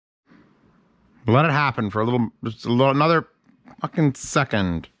Let it happen for a little, just another fucking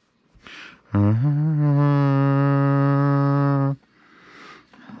second. Oh.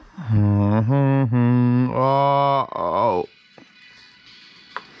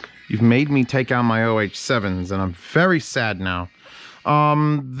 You've made me take out my OH7s, and I'm very sad now.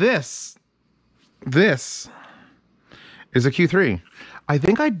 This is a Q3. I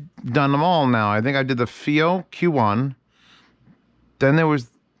think I've done them all now. I think I did the FiiO Q1. Then there was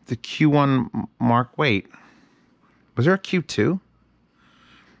the Q1 Mark. Wait, was there a Q2?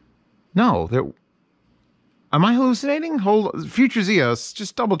 No, there. Am I hallucinating? Hold, future Zeos,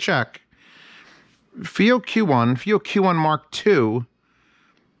 just double check. FiiO Q1, FiiO Q1 Mark II.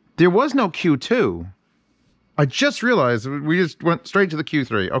 There was no Q2. I just realized we just went straight to the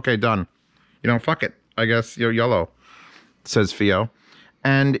Q3. Okay, done. You know, fuck it. I guess you're yellow, says FiiO.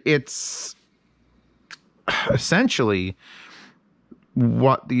 And it's essentially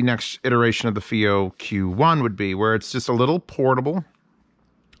what the next iteration of the FiiO Q1 would be, where it's just a little portable,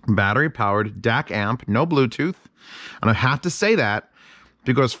 battery-powered DAC amp, no Bluetooth. And I have to say that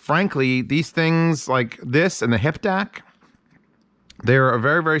because, frankly, these things like this and the hip DAC, they're a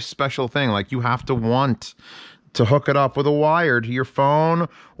very, very special thing. Like, you have to want to hook it up with a wire to your phone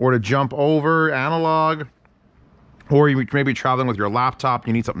or to jump over analog, or you may be traveling with your laptop,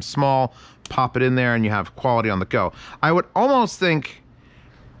 you need something small, pop it in there, and you have quality on the go. I would almost think,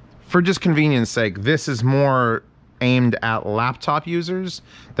 for just convenience sake, this is more aimed at laptop users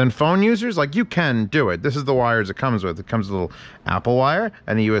than phone users. Like, you can do it. This is the wires it comes with. It comes with a little Apple wire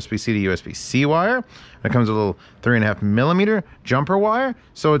and a USB-C to USB-C wire. And it comes with a little 3.5 millimeter jumper wire.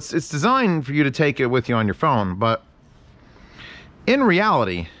 So it's designed for you to take it with you on your phone. But in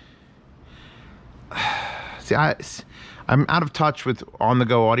reality, see, I'm out of touch with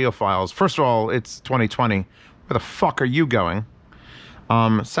on-the-go audiophiles. First of all, it's 2020. Where the fuck are you going?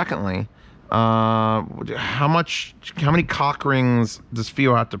 Secondly, how many cock rings does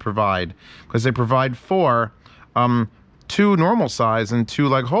FiiO have to provide? Because they provide 4, 2 normal size and 2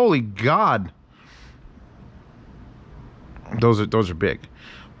 like, holy God. Those are big.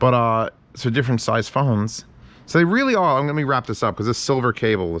 But so different size phones. So they really are. Let me wrap this up because this silver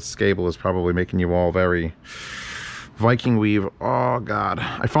cable, this cable is probably making you all very Viking Weave. Oh God.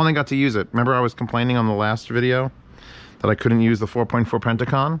 I finally got to use it. Remember I was complaining on the last video that I couldn't use the 4.4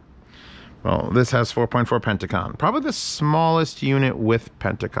 Pentacon? Well, this has 4.4 Pentacon. Probably the smallest unit with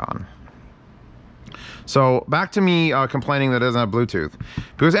Pentacon. So back to me complaining that it doesn't have Bluetooth.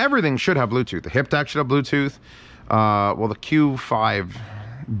 Because everything should have Bluetooth. The hip DAC should have Bluetooth. Well, the Q5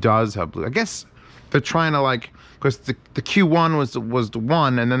 does have Bluetooth. I guess they're trying to like, because the Q1 was the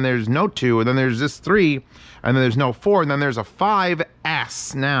 1, and then there's no 2, and then there's this 3, and then there's no 4, and then there's a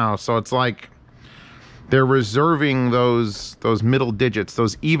 5S now. So it's like they're reserving those middle digits,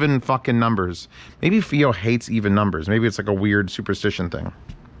 those even fucking numbers. Maybe FiiO hates even numbers. Maybe it's like a weird superstition thing.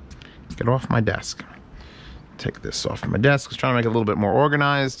 Get off my desk. Take this off my desk. I was trying to make it a little bit more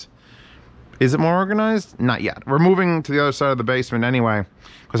organized. Is it more organized? Not yet. We're moving to the other side of the basement anyway,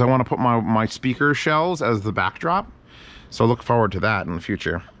 because I want to put my speaker shelves as the backdrop. So look forward to that in the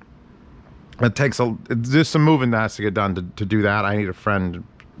future. There's some moving that has to get done to do that. I need a friend.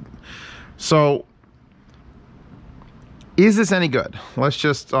 So, is this any good? Let's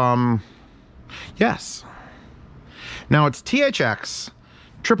just, yes. Now it's THX,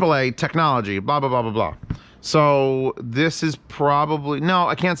 AAA technology, blah, blah, blah, blah, blah. So this is probably, no,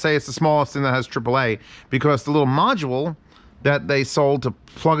 I can't say it's the smallest thing that has AAA, because the little module that they sold to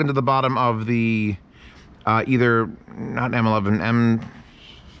plug into the bottom of the, either, not M11,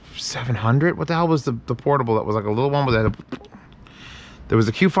 M700? What the hell was the portable that was like a little one with that? There was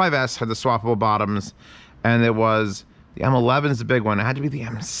the Q5S, had the swappable bottoms, and it was, the M11's the big one. It had to be the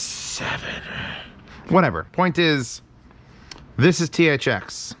M7. Whatever. Point is, this is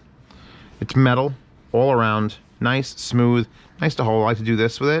THX. It's metal all around, nice, smooth, nice to hold. I like to do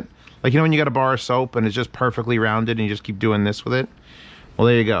this with it. Like, you know when you got a bar of soap and it's just perfectly rounded and you just keep doing this with it? Well,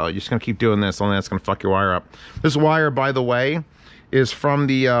 there you go. You're just going to keep doing this, only that's going to fuck your wire up. This wire, by the way, is from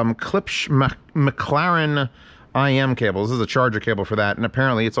the Klipsch McLaren IM cable. This is a charger cable for that, and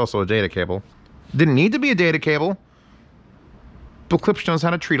apparently it's also a data cable. Didn't need to be a data cable, but Klipsch knows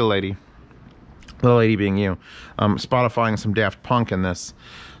how to treat a lady. The lady being you. Spotifying some Daft Punk in this.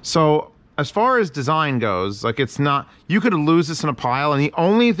 So, as far as design goes, like, it's not, you could lose this in a pile, and the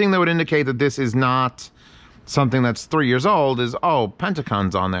only thing that would indicate that this is not something that's 3 years old is, oh,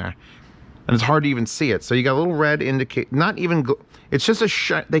 Pentacon's on there. And it's hard to even see it. So you got a little red indicate, not even, it's just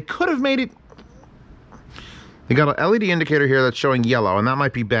a, they could have made it, they got an LED indicator here that's showing yellow, and that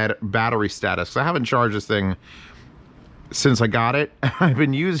might be battery status. I haven't charged this thing since I got it. I've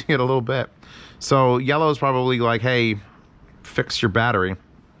been using it a little bit. So yellow is probably like, hey, fix your battery.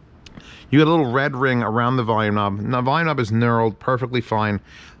 You get a little red ring around the volume knob. Now, the volume knob is knurled perfectly fine.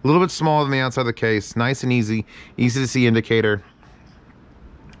 A little bit smaller than the outside of the case. Nice and easy. Easy to see indicator.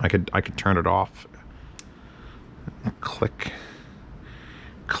 I could turn it off. Click.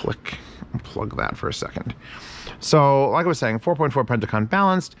 Click. Plug that for a second. So, like I was saying, 4.4 Pentacon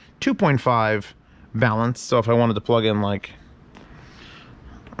balanced, 2.5 balanced. So if I wanted to plug in like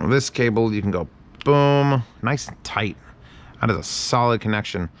this cable, you can go boom, nice and tight. That is a solid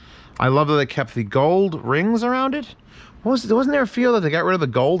connection. I love that they kept the gold rings around it. Wasn't there a feel that they got rid of the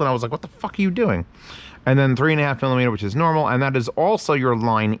gold? And I was like, what the fuck are you doing? And then 3.5 millimeter, which is normal, and that is also your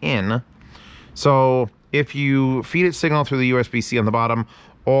line in. So if you feed it signal through the USB-C on the bottom,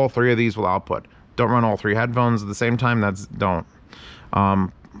 all three of these will output. Don't run all three headphones at the same time. Don't.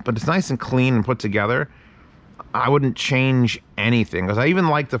 But it's nice and clean and put together. I wouldn't change anything, because I even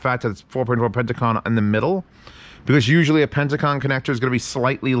like the fact that it's 4.4 Pentacon in the middle, because usually a Pentacon connector is going to be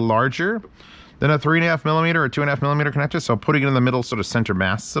slightly larger than a 3.5 millimeter or 2.5 millimeter connector. So putting it in the middle sort of center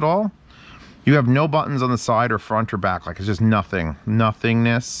masks it all. You have no buttons on the side or front or back. Like, it's just nothing.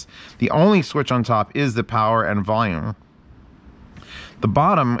 Nothingness. The only switch on top is the power and volume. The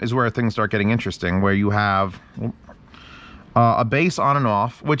bottom is where things start getting interesting, where you have a bass on and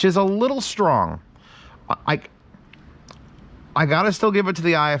off, which is a little strong. I gotta still give it to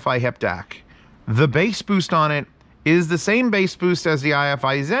the IFI hip DAC. The bass boost on it is the same bass boost as the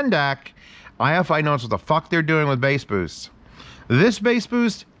IFI Zen DAC. IFI knows what the fuck they're doing with bass boost. This bass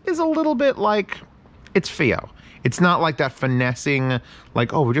boost is a little bit like, it's FiiO. It's not like that finessing,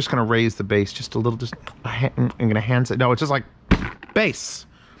 like, oh, we're just gonna raise the bass just a little, I'm gonna hand it. No, it's just like, bass.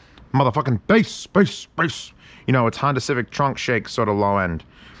 Motherfucking bass, bass, bass. You know, it's Honda Civic trunk shake sort of low end.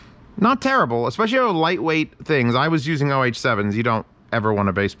 Not terrible, especially with lightweight things. I was using OH7s. You don't ever want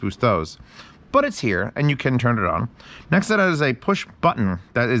to bass boost those. But it's here, and you can turn it on. Next to that is a push button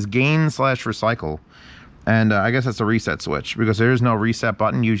that is gain/recycle. And I guess that's a reset switch, because there is no reset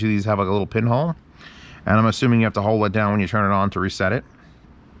button. Usually these have like a little pinhole. And I'm assuming you have to hold it down when you turn it on to reset it.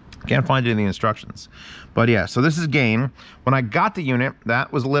 Can't find it in the instructions. But yeah, so this is gain. When I got the unit,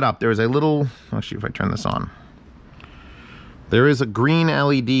 that was lit up. There was a little, actually if I turn this on. There is a green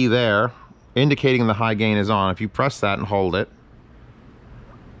LED there indicating the high gain is on. If you press that and hold it.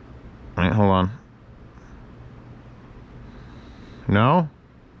 All right, hold on. No?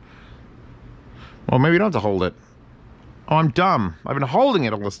 Well, maybe you don't have to hold it. Oh, I'm dumb. I've been holding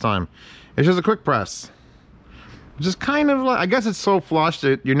it all this time. It's just a quick press. Just kind of like, I guess it's so flush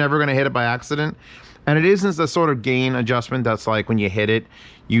that you're never going to hit it by accident. And it isn't the sort of gain adjustment that's like when you hit it,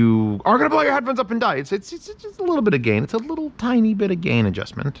 you are going to blow your headphones up and die. It's just a little bit of gain. It's a little tiny bit of gain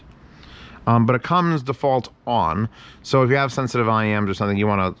adjustment. But it comes default on. So if you have sensitive IEMs or something, you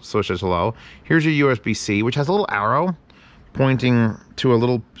want to switch it to low. Here's your USB-C, which has a little arrow pointing to a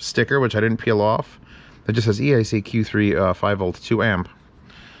little sticker, which I didn't peel off. That just says EIC Q3 5 volt 2 amp.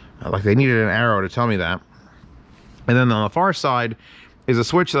 Like they needed an arrow to tell me that. And then on the far side is a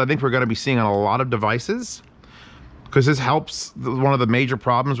switch that I think we're going to be seeing on a lot of devices, because this helps one of the major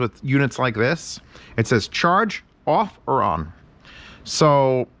problems with units like this. It says charge, off, or on.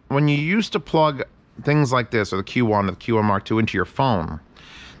 So when you used to plug things like this, or the Q1 or the Q1 Mark II into your phone,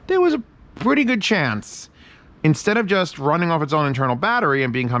 there was a pretty good chance, instead of just running off its own internal battery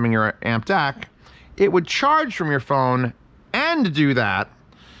and becoming your amp DAC, it would charge from your phone and do that.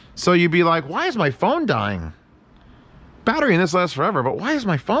 So you'd be like, why is my phone dying? Battery in this lasts forever, but why is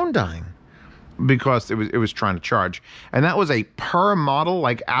my phone dying? Because it was trying to charge. And that was a per model,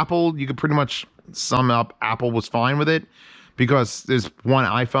 like Apple, you could pretty much sum up, Apple was fine with it, because there's one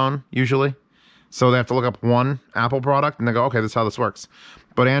iPhone usually. So they have to look up one Apple product and they go, okay, this is how this works.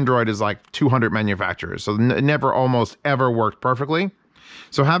 But Android is like 200 manufacturers. So it never almost ever worked perfectly.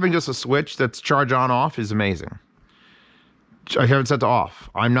 So having just a switch that's charge on off is amazing. I have it set to off.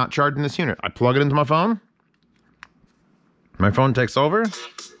 I'm not charging this unit. I plug it into my phone. My phone takes over.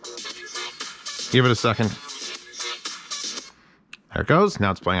 Give it a second. There it goes.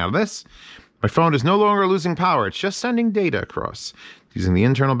 Now it's playing out of this. My phone is no longer losing power. It's just sending data across using the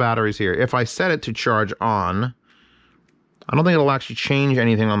internal batteries here. If I set it to charge on, I don't think it'll actually change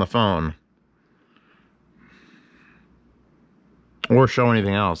anything on the phone or show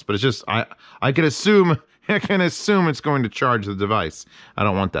anything else. But it's just, I can assume it's going to charge the device. I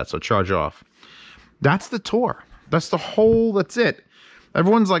don't want that, so charge off. That's the tour. That's the whole, that's it.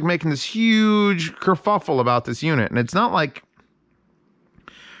 Everyone's like making this huge kerfuffle about this unit. And it's not like,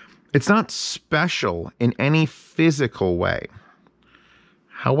 it's not special in any physical way.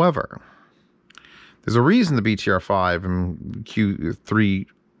 However, There's a reason the BTR5 and Q3,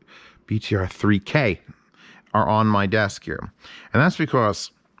 BTR3K are on my desk here. And that's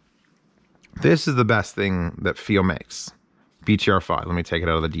because this is the best thing that FiiO makes. BTR5. Let me take it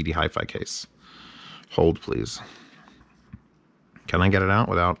out of the DD Hi-Fi case. Hold, please. Can I get it out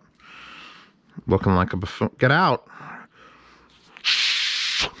without looking like a buffoon? Get out!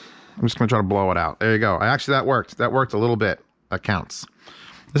 I'm just going to try to blow it out. There you go. Actually, that worked. That worked a little bit. That counts.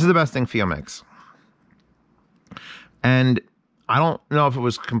 This is the best thing FiiO makes. And I don't know if it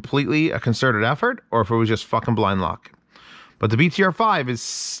was completely a concerted effort or if it was just fucking blind luck. But the BTR5 is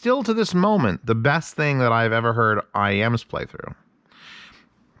still to this moment the best thing that I've ever heard IEMs play through.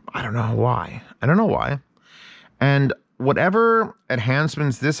 I don't know why. I don't know why. And whatever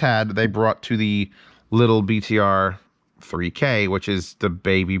enhancements this had, they brought to the little BTR3K, which is the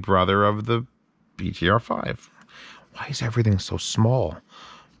baby brother of the BTR5. Why is everything so small?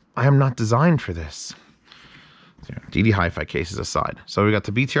 I am not designed for this. DD Hi-Fi cases aside. So we got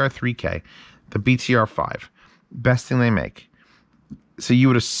the BTR3K, the BTR5. Best thing they make. So you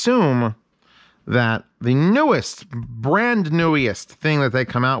would assume that the newest, brand newest thing that they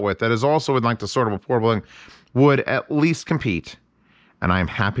come out with that is also with like the sort of a portable thing would at least compete. And I'm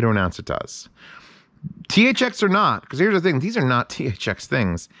happy to announce it does. THX or not, because here's the thing, these are not THX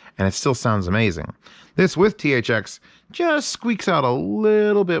things, and it still sounds amazing. This with THX just squeaks out a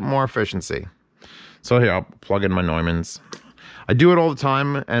little bit more efficiency. So here, I'll plug in my Neumanns. I do it all the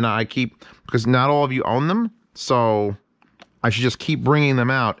time, and I keep, because not all of you own them, so I should just keep bringing them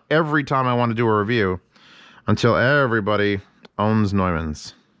out every time I want to do a review until everybody owns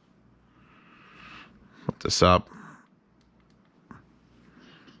Neumanns. Put this up.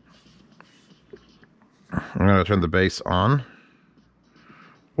 I'm going to turn the bass on.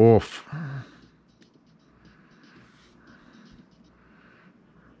 Oof.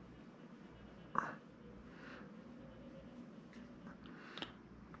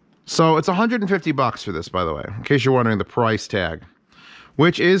 So it's $150 for this, by the way, in case you're wondering the price tag,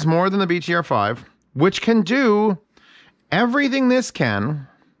 which is more than the BTR5, which can do everything this can,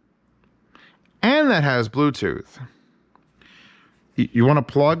 and that has Bluetooth. You want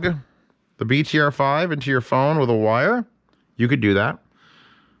to plug the BTR5 into your phone with a wire? You could do that.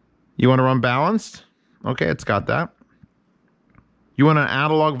 You want to run balanced? Okay, it's got that. You want an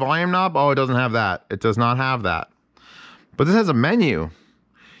analog volume knob? Oh, it doesn't have that. It does not have that. But this has a menu.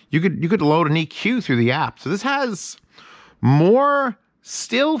 You could load an EQ through the app. So this has more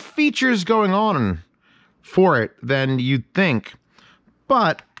still features going on for it than you'd think.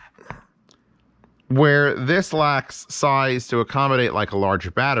 But where this lacks size to accommodate like a larger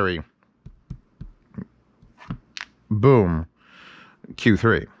battery, boom,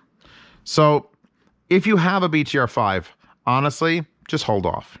 Q3. So if you have a BTR5, honestly, just hold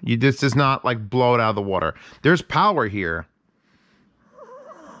off. This does not like blow it out of the water. There's power here.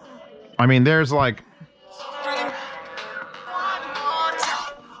 I mean, there's like...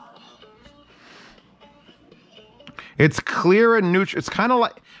 It's clear and neutral. It's kind of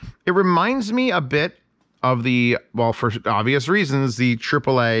like... It reminds me a bit of the, well, for obvious reasons, the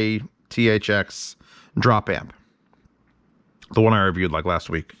AAA THX drop amp. The one I reviewed like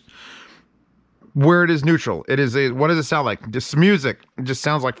last week. Where it is neutral. It is a, what does it sound like? Just music. It just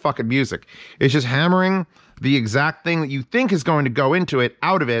sounds like fucking music. It's just hammering the exact thing that you think is going to go into it,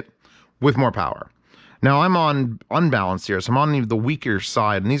 out of it, with more power. Now I'm on unbalanced here, so I'm on the weaker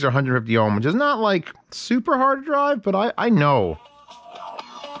side, and these are 150 ohm, which is not like super hard to drive, but I know.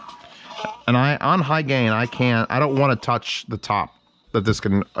 And on high gain, I don't want to touch the top that this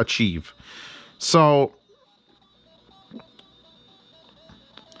can achieve. So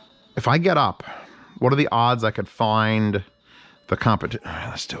if I get up, what are the odds I could find the competition?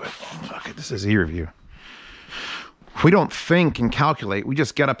 Let's do it. Fuck it, this is e-review. We don't think and calculate, we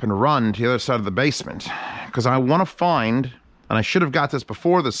just get up and run to the other side of the basement. Because I want to find, and I should have got this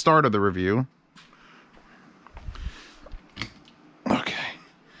before the start of the review. Okay.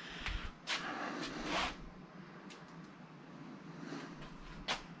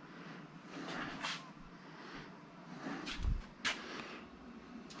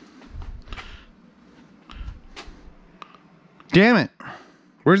 Damn it.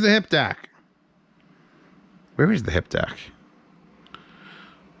 Where's the hip DAC? Where is the hip DAC?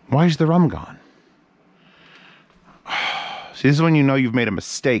 Why is the rum gone? See, this is when you know you've made a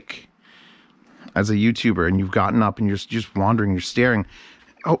mistake as a YouTuber and you've gotten up and you're just wandering, you're staring.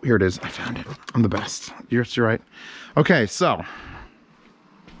 Oh, here it is. I found it. I'm the best. You're right. Okay, so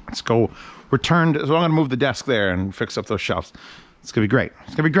let's go. So I'm going to move the desk there and fix up those shelves. It's going to be great.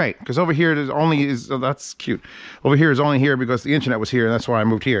 It's going to be great because over here oh, that's cute. Over here is only here because the internet was here and that's why I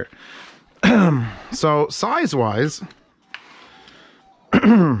moved here. So size-wise,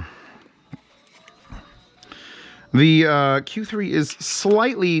 the Q3 is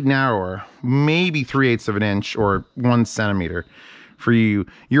slightly narrower, maybe 3/8 of an inch or 1 centimeter for you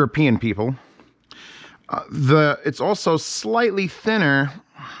European people. It's also slightly thinner,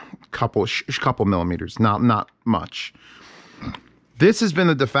 couple millimeters, not much. This has been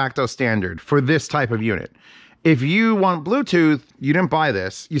the de facto standard for this type of unit. If you want Bluetooth, you didn't buy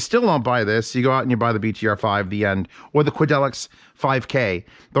this. You still don't buy this. You go out and you buy the BTR5, the end, or the Quadelix 5K.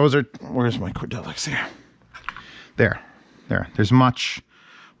 Those are, where's my Quadelix here? There. There's much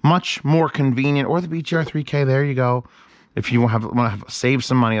more convenient, or the BTR 3K, there you go. If you want to save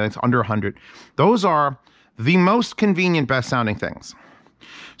some money, that's under 100. Those are the most convenient, best sounding things.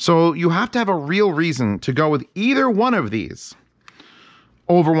 So you have to have a real reason to go with either one of these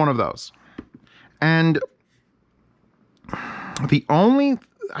over one of those. And the only,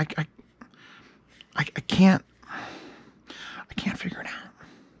 I can't figure it out.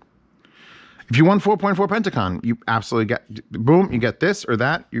 If you want 4.4 Pentagon, you absolutely get, boom, you get this or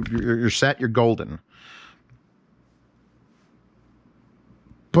that, you're set, you're golden.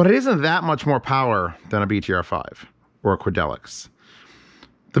 But it isn't that much more power than a BTR5 or a Quadelix.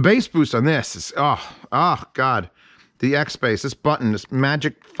 The bass boost on this is, oh God. The X bass, this button, this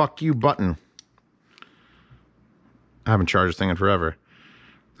magic fuck you button. I haven't charged this thing in forever.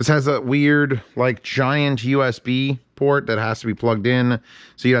 This has a weird, like, giant USB port that has to be plugged in.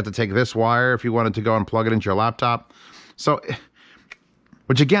 So you have to take this wire if you wanted to go and plug it into your laptop. So,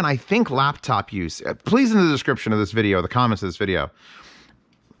 which again, I think laptop use. Please, in the description of this video, the comments of this video,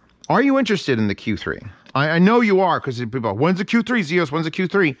 are you interested in the Q3? I know you are, because people, when's the Q3, Zeos? When's the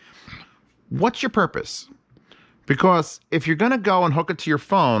Q3? What's your purpose? Because if you're going to go and hook it to your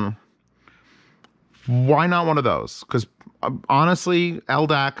phone, why not one of those? Because honestly,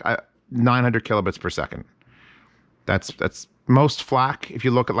 LDAC, 900 kilobits per second. That's most FLAC. If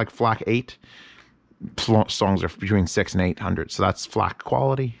you look at like FLAC 8, songs are between 600 and 800. So that's FLAC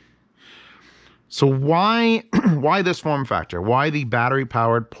quality. So why this form factor? Why the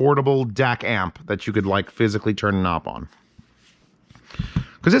battery-powered portable DAC amp that you could like physically turn a knob on?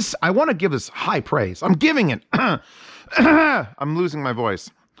 Because this, I want to give this high praise. I'm giving it. I'm losing my voice.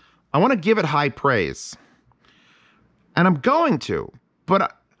 I want to give it high praise. And I'm going to.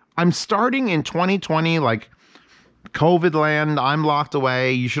 But I'm starting in 2020, like COVID land. I'm locked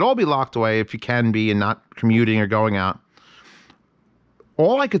away. You should all be locked away if you can be and not commuting or going out.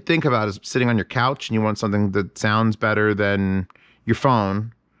 All I could think about is sitting on your couch and you want something that sounds better than your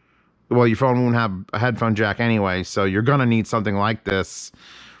phone. Well, your phone won't have a headphone jack anyway, so you're going to need something like this.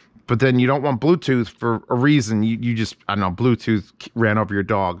 But then you don't want Bluetooth for a reason. You just, I don't know, Bluetooth ran over your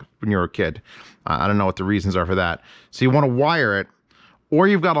dog when you were a kid. I don't know what the reasons are for that. So you want to wire it, or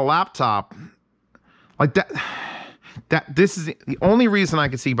you've got a laptop. Like that, this is the only reason I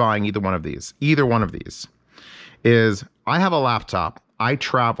could see buying either one of these. Either one of these is I have a laptop. I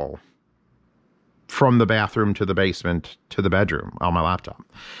travel from the bathroom to the basement to the bedroom on my laptop.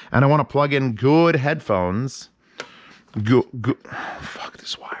 And I want to plug in good headphones. Fuck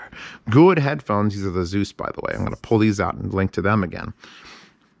this wire. Good headphones. These are the Zeus, by the way. I'm going to pull these out and link to them again.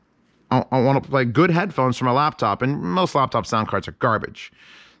 I want to play good headphones for my laptop, and most laptop sound cards are garbage.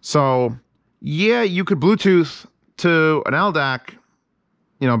 So, yeah, you could Bluetooth to an LDAC,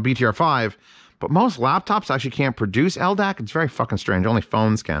 you know, BTR5, but most laptops actually can't produce LDAC. It's very fucking strange. Only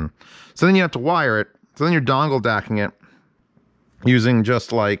phones can. So then you have to wire it. So then you're dongle DACing it using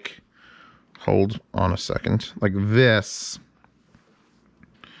just like, hold on a second, like this.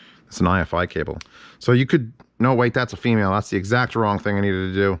 It's an IFI cable. So you could, no, wait, that's a female. That's the exact wrong thing I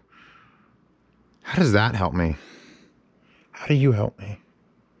needed to do. How does that help me? How do you help me?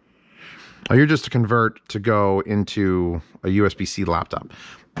 Oh, you're just to convert to go into a USB-C laptop.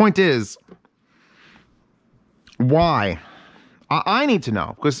 Point is, why? I need to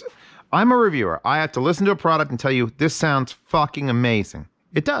know, because I'm a reviewer. I have to listen to a product and tell you, this sounds fucking amazing.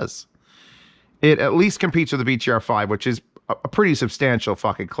 It does. It at least competes with the BTR5, which is a pretty substantial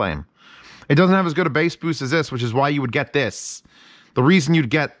fucking claim. It doesn't have as good a bass boost as this, which is why you would get this. The reason you'd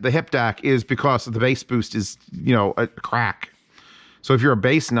get the hip DAC is because the bass boost is, you know, a crack. So if you're a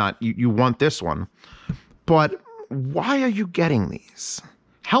bass nut, you want this one. But why are you getting these?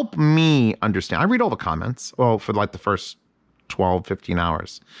 Help me understand. I read all the comments. Well, for like the first 12, 15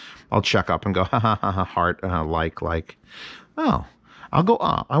 hours. I'll check up and go, ha ha ha, heart, like. Oh, I'll go,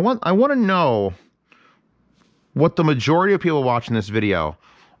 I want to know what the majority of people watching this video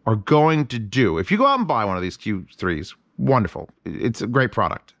are going to do. If you go out and buy one of these Q3s, wonderful. It's a great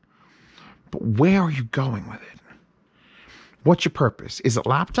product. But where are you going with it? What's your purpose? Is it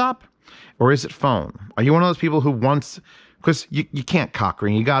laptop? Or is it phone? Are you one of those people who wants, because you can't cock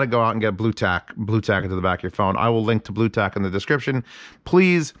ring. You got to go out and get blue tack into the back of your phone. I will link to blue tack in the description.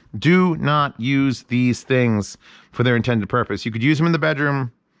 Please do not use these things for their intended purpose. You could use them in the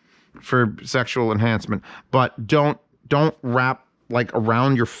bedroom for sexual enhancement, but don't wrap like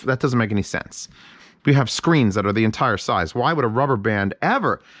around your, that doesn't make any sense. We have screens that are the entire size. Why would a rubber band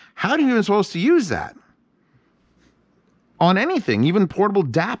ever? How are you even supposed to use that? On anything, even portable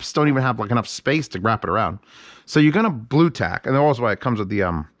DAPs don't even have like enough space to wrap it around. So you're gonna blue tack, and also why it comes with the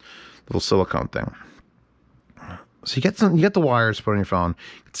little silicone thing. So you get the wires put on your phone,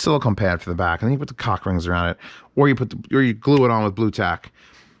 get the silicone pad for the back, and then you put the cock rings around it, or you glue it on with blue tack.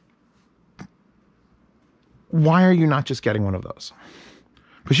 Why are you not just getting one of those?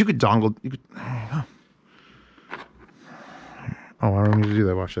 Because you could dongle. You could. Oh, I don't need to do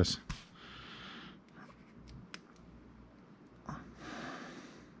that. Watch this.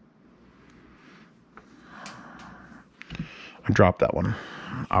 I dropped that one.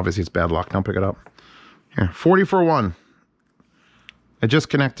 Obviously, it's bad luck. Don't pick it up. Here, 40 for 1. It just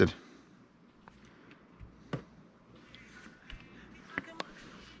connected.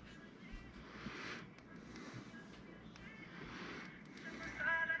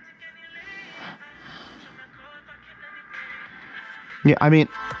 Yeah, I mean,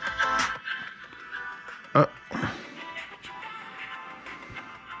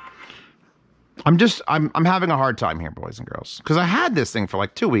 I'm having a hard time here, boys and girls, because I had this thing for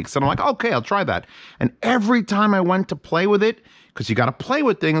like 2 weeks, and I'm like, okay, I'll try that. And every time I went to play with it, because you got to play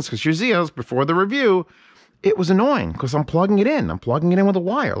with things, because you're Zeos before the review, it was annoying, because I'm plugging it in. I'm plugging it in with a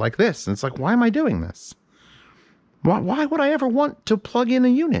wire like this, and it's like, why am I doing this? Why would I ever want to plug in a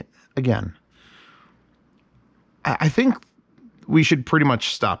unit again? I think we should pretty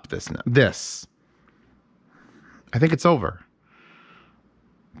much stop this now. I think it's over.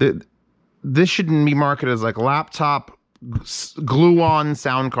 This shouldn't be marketed as like laptop glue-on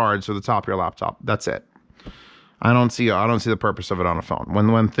sound cards for the top of your laptop. That's it. I don't see the purpose of it on a phone.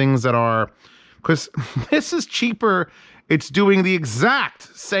 When things that are, because this is cheaper, it's doing the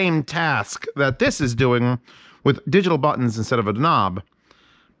exact same task that this is doing with digital buttons instead of a knob,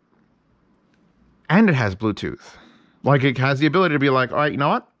 and it has Bluetooth. Like, it has the ability to be like, all right, you know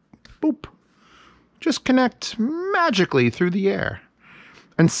what? Boop. Just connect magically through the air.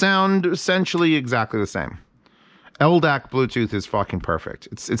 And sound essentially exactly the same. LDAC Bluetooth is fucking perfect.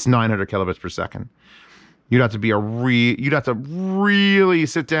 It's 900 kilobits per second. You'd have to really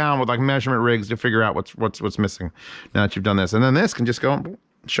sit down with like measurement rigs to figure out what's missing now that you've done this. And then this can just go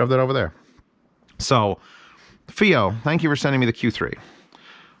shove that over there. So, FiiO, thank you for sending me the Q3.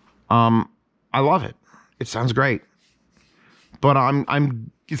 I love it. It sounds great. But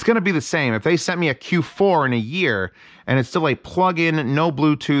it's going to be the same. If they sent me a Q4 in a year and it's still a plug-in, no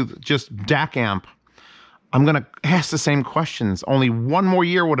Bluetooth, just DAC amp, I'm going to ask the same questions. Only one more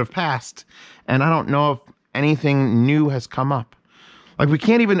year would have passed, and I don't know if anything new has come up. Like, we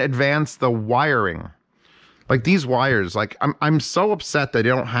can't even advance the wiring. Like, these wires, like, I'm so upset they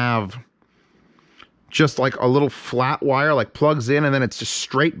don't have just like a little flat wire, like plugs in and then it's just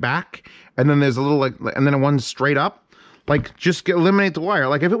straight back, and then there's a little like, and then one straight up. Like, just eliminate the wire.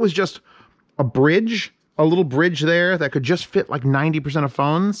 Like, if it was just a bridge, a little bridge there that could just fit like 90% of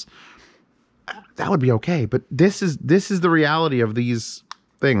phones, that would be okay. But this is the reality of these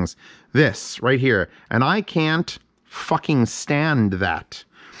things. This right here. And I can't fucking stand that.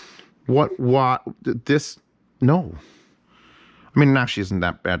 This, no. I mean, it actually isn't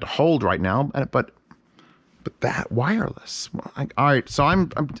that bad to hold right now, but that wireless. Like, all right, so I'm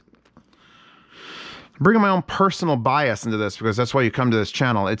bringing my own personal bias into this, because that's why you come to this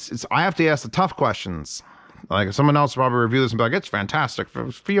channel. I have to ask the tough questions. Like, if someone else will probably review this and be like, it's fantastic.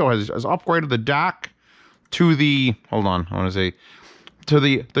 FiiO has upgraded the DAC to the, hold on, I want to say, to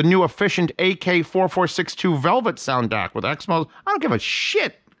the new efficient AK4462 Velvet sound DAC with XMOs. I don't give a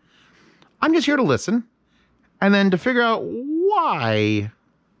shit. I'm just here to listen, and then to figure out why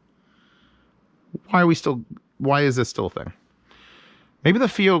is this still a thing? Maybe the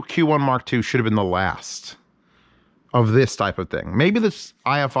FiiO Q1 Mark II should have been the last of this type of thing. Maybe this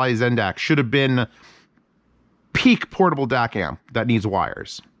IFI Zendac should have been peak portable DAC amp that needs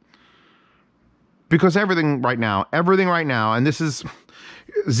wires. Because everything right now, and this is,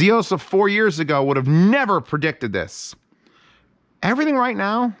 Zeos of 4 years ago would have never predicted this. Everything right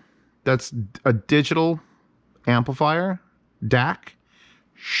now that's a digital amplifier, DAC,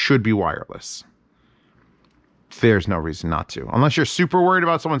 should be wireless. There's no reason not to. Unless you're super worried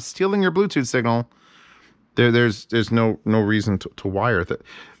about someone stealing your Bluetooth signal, there's no reason to wire that.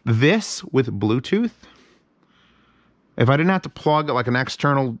 This with Bluetooth, If I didn't have to plug like an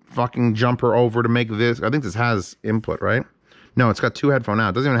external fucking jumper over to make this, I think this has input, right? No, it's got 2 headphone out.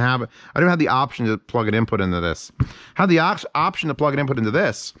 It doesn't even have, I don't have the option to plug an input into this. I have the option to plug an input into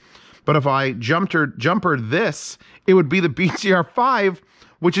this, but if I jumpered this, it would be the BTR5,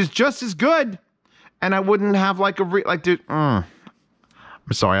 which is just as good, and I wouldn't have like dude. I'm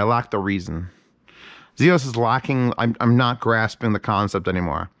sorry, I lack the reason. Zeos is lacking. I'm not grasping the concept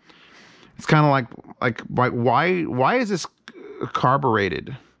anymore. It's kind of like why is this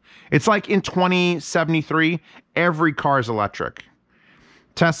carbureted? It's like in 2073, every car is electric.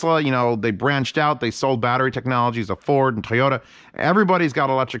 Tesla, you know, they branched out. They sold battery technologies to Ford and Toyota. Everybody's got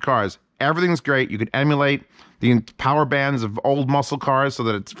electric cars. Everything's great. You can emulate the power bands of old muscle cars so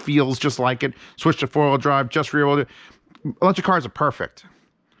that it feels just like it. Switch to 4-wheel drive, just rear-wheel. Electric cars are perfect.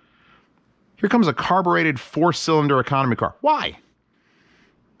 Here comes a carbureted 4-cylinder economy car. Why?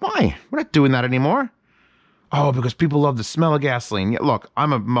 Why? We're not doing that anymore. Oh, because people love the smell of gasoline. Yeah, look,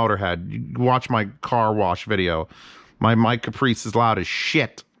 I'm a motorhead. You watch my car wash video. My Caprice is loud as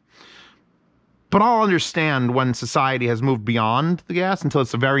shit. But I'll understand when society has moved beyond the gas until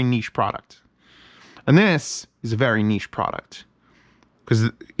it's a very niche product. And this is a very niche product. Because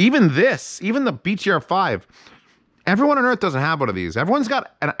even the BTR5, everyone on Earth doesn't have one of these. Everyone's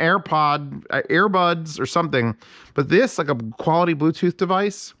got an AirPod, earbuds or something. But this, like a quality Bluetooth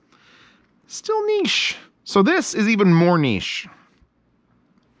device, still niche. So this is even more niche.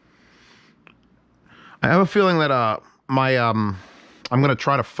 I have a feeling that I'm going to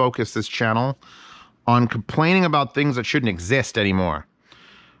try to focus this channel on complaining about things that shouldn't exist anymore.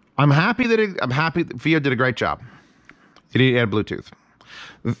 I'm happy that FiiO did a great job. He added Bluetooth.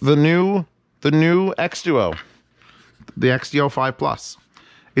 The new X Duo, the XDO5 Plus.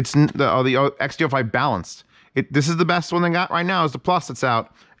 It's the XDO5 Balanced. This is the best one they got right now is the Plus that's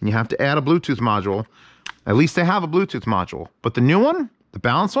out, and you have to add a Bluetooth module. At least they have a Bluetooth module. But the new one, the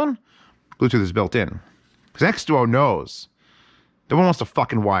Balanced one, Bluetooth is built in. Because X Duo knows. No one wants to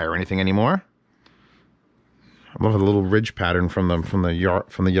fucking wire anything anymore. I love the little ridge pattern from the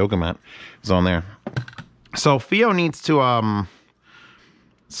yoga mat. It's on there. So FiiO needs to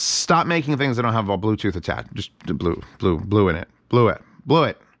stop making things that don't have a Bluetooth attached. Just blue in it. Blue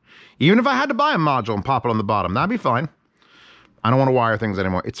it. Even if I had to buy a module and pop it on the bottom, that'd be fine. I don't want to wire things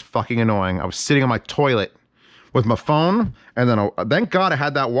anymore. It's fucking annoying. I was sitting on my toilet with my phone, and then thank God I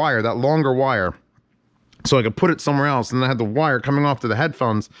had that wire, that longer wire, so I could put it somewhere else, and then I had the wire coming off to the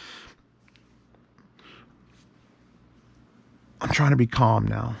headphones. I'm trying to be calm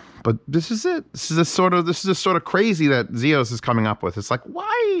now, but this is it. This is a sort of crazy that Zeos is coming up with. It's like,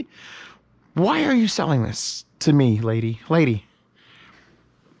 why are you selling this to me, lady?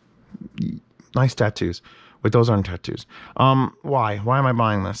 Nice tattoos. Wait, those aren't tattoos. Why am I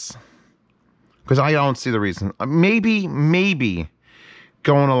buying this? Because I don't see the reason. Maybe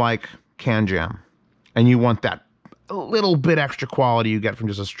going to like Can Jam, and you want that a little bit extra quality you get from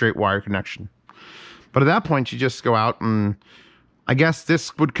just a straight wire connection. But at that point, you just go out and I guess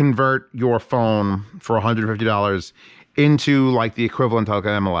this would convert your phone for $150 into like the equivalent of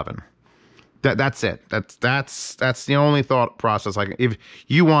like an M11. That's it. That's the only thought process. Like if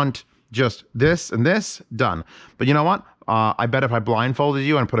you want just this and this, done. But you know what? I bet if I blindfolded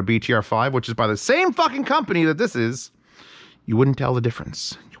you and put a BTR5, which is by the same fucking company that this is, you wouldn't tell the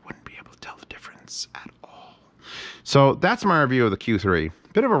difference. You wouldn't be able to tell the difference at all. So that's my review of the Q3.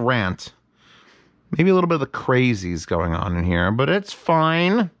 Bit of a rant. Maybe a little bit of the crazies going on in here, but it's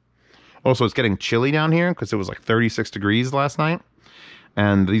fine. Also, it's getting chilly down here because it was like 36 degrees last night.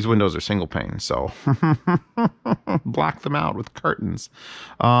 And these windows are single pane, so block them out with curtains.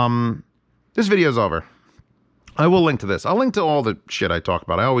 This video's over. I will link to this. I'll link to all the shit I talk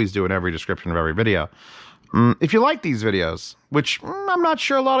about. I always do in every description of every video. If you like these videos, which I'm not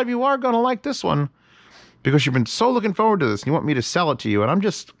sure a lot of you are going to like this one, because you've been so looking forward to this and you want me to sell it to you, and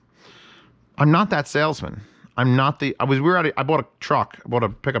I'm not that salesman. I'm not the, I bought a truck, I bought a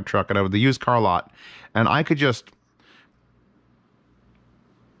pickup truck at the used car lot, and I could just,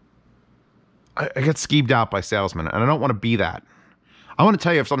 I get skeeved out by salesmen, and I don't want to be that. I want to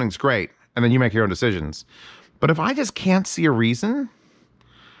tell you if something's great, and then you make your own decisions. But if I just can't see a reason,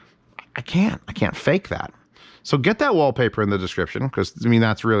 I can't fake that. So get that wallpaper in the description, because, I mean,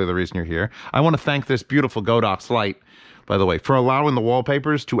 that's really the reason you're here. I want to thank this beautiful Godox light, by the way, for allowing the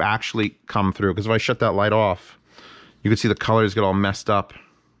wallpapers to actually come through. Because if I shut that light off, you can see the colors get all messed up.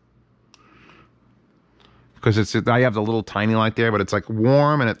 Because I have the little tiny light there, but it's like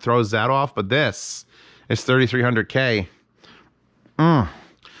warm and it throws that off. But this is 3300K.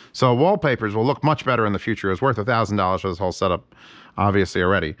 So wallpapers will look much better in the future. It's worth $1,000 for this whole setup, obviously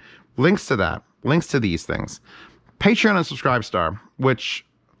already. Links to that, links to these things. Patreon and Subscribestar, which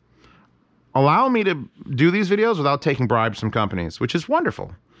allow me to do these videos without taking bribes from companies, which is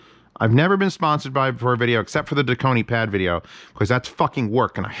wonderful. I've never been sponsored for a video except for the Dakoni pad video, because that's fucking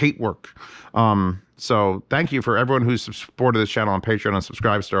work and I hate work. So thank you for everyone who's supported this channel on Patreon and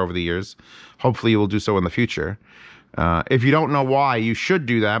Subscribestar over the years. Hopefully you will do so in the future. If you don't know why, you should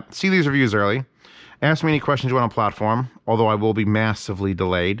do that. See these reviews early. Ask me any questions you want on platform, although I will be massively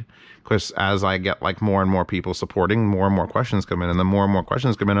delayed, because as I get like more and more people supporting, more and more questions come in, and then more and more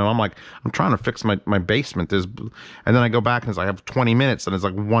questions come in, and I'm like, I'm trying to fix my basement. And then I go back and it's like, I have 20 minutes, and it's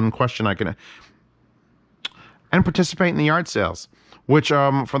like one question I can... And participate in the yard sales, which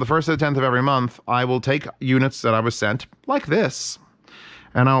for the 1st to the 10th of every month, I will take units that I was sent, like this,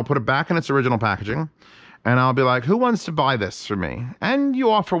 and I'll put it back in its original packaging, and I'll be like, who wants to buy this for me? And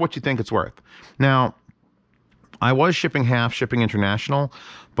you offer what you think it's worth. Now, I was shipping international,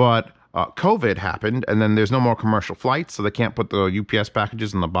 but COVID happened, and then there's no more commercial flights, so they can't put the UPS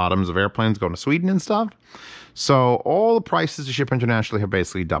packages in the bottoms of airplanes going to Sweden and stuff. So all the prices to ship internationally have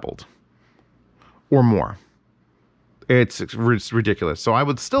basically doubled. Or more. It's ridiculous. So I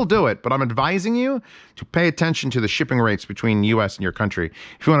would still do it, but I'm advising you to pay attention to the shipping rates between US and your country.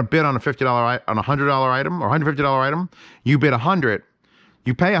 If you want to bid on a $50 on a $100 item or $150 item, you bid $100,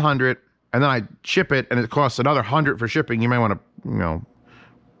 you pay $100, and then I ship it, and it costs another $100 for shipping. You may want to, you know,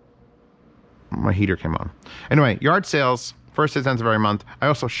 my heater came on. Anyway, yard sales, 1st to 10th of every month. I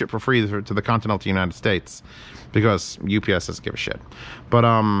also ship for free to the continental United States, because UPS doesn't give a shit. But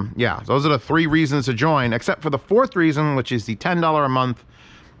yeah, those are the 3 reasons to join, except for the 4th reason, which is the $10 a month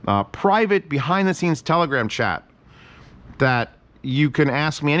private behind-the-scenes Telegram chat that you can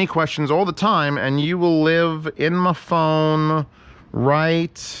ask me any questions all the time, and you will live in my phone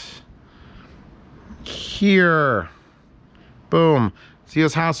right here. Boom.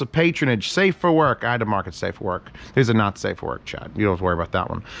 FiiO's House of Patronage, safe for work. I had to mark it safe for work. There's a not safe for work chat. You don't have to worry about that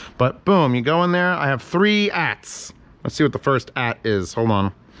one. But boom, you go in there. I have 3 ats. Let's see what the first at is. Hold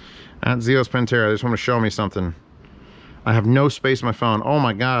on. At Zeos Pantera. They just want to show me something. I have no space in my phone. Oh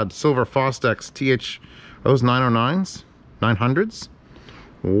my God. Silver Fostex TH. Are those 909s? 900s?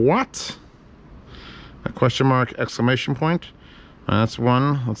 What? A question mark, exclamation point. That's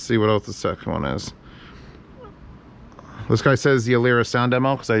one. Let's see what else the second one is. This guy says the Alira sound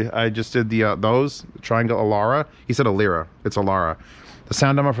demo, because I just did the Triangle Alara. He said Alira. It's Alara. The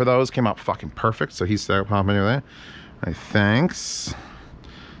sound demo for those came out fucking perfect, so he's complimenting there. Thanks.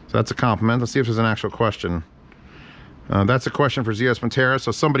 So that's a compliment. Let's see if there's an actual question. That's a question for Zeos Pantera.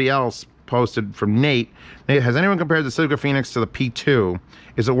 So somebody else posted from Nate. Nate, has anyone compared the Silicon Phoenix to the P2?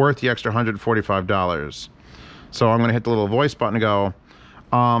 Is it worth the extra $145? So I'm going to hit the little voice button and go,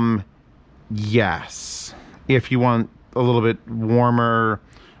 yes. If you want a little bit warmer,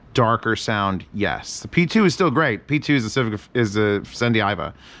 darker sound, yes. The P2 is still great. P2 is the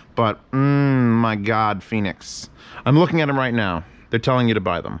Sendiiva, but my God, Phoenix. I'm looking at them right now. They're telling you to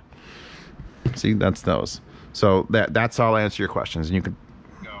buy them. See, that's those. So that's how I'll answer your questions, and you could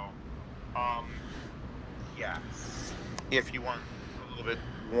go. Yes. If you want a little bit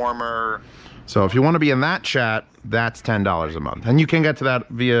warmer. So if you want to be in that chat, that's $10 a month. And you can get to that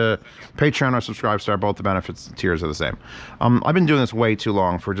via Patreon or Subscribestar. Both the benefits tiers are the same. I've been doing this way too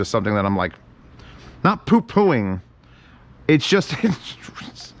long for just something that I'm like, not poo-pooing. It's just,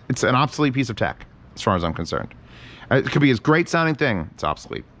 it's an obsolete piece of tech, as far as I'm concerned. It could be a great sounding thing. It's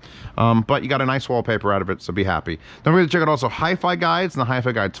obsolete. But you got a nice wallpaper out of it, so be happy. Don't forget to check out also Hi-Fi Guides and the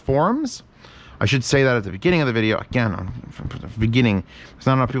Hi-Fi Guides forums. I should say that at the beginning of the video. Again, from the beginning, because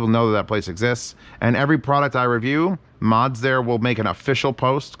not enough people know that place exists. And every product I review, mods there will make an official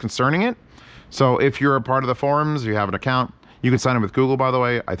post concerning it. So if you're a part of the forums, you have an account, you can sign up with Google, by the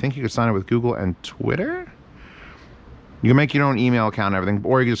way. I think you can sign up with Google and Twitter. You can make your own email account and everything.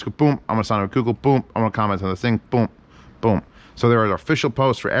 Or you can just go, boom, I'm going to sign up with Google. Boom, I'm going to comment on the thing. Boom, boom. So there are official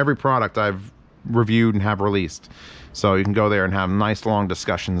posts for every product I've reviewed and have released. So you can go there and have nice long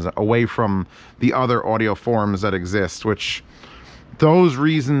discussions away from the other audio forums that exist, which those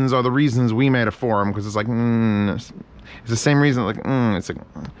reasons are the reasons we made a forum, because it's like, it's the same reason, like, it's like,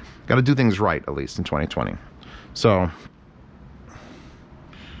 got to do things right, at least in 2020. So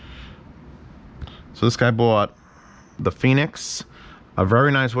this guy bought the Phoenix, a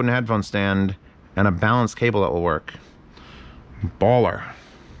very nice wooden headphone stand, and a balanced cable that will work. Baller.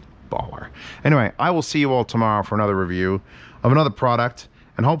 Anyway, I will see you all tomorrow for another review of another product,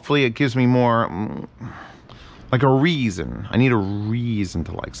 and hopefully it gives me more like a reason. I need a reason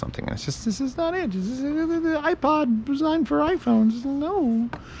to like something. It's just, this is not it. This is the iPod designed for iPhones. No,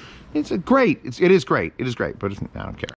 it's great. It is great, but I don't care.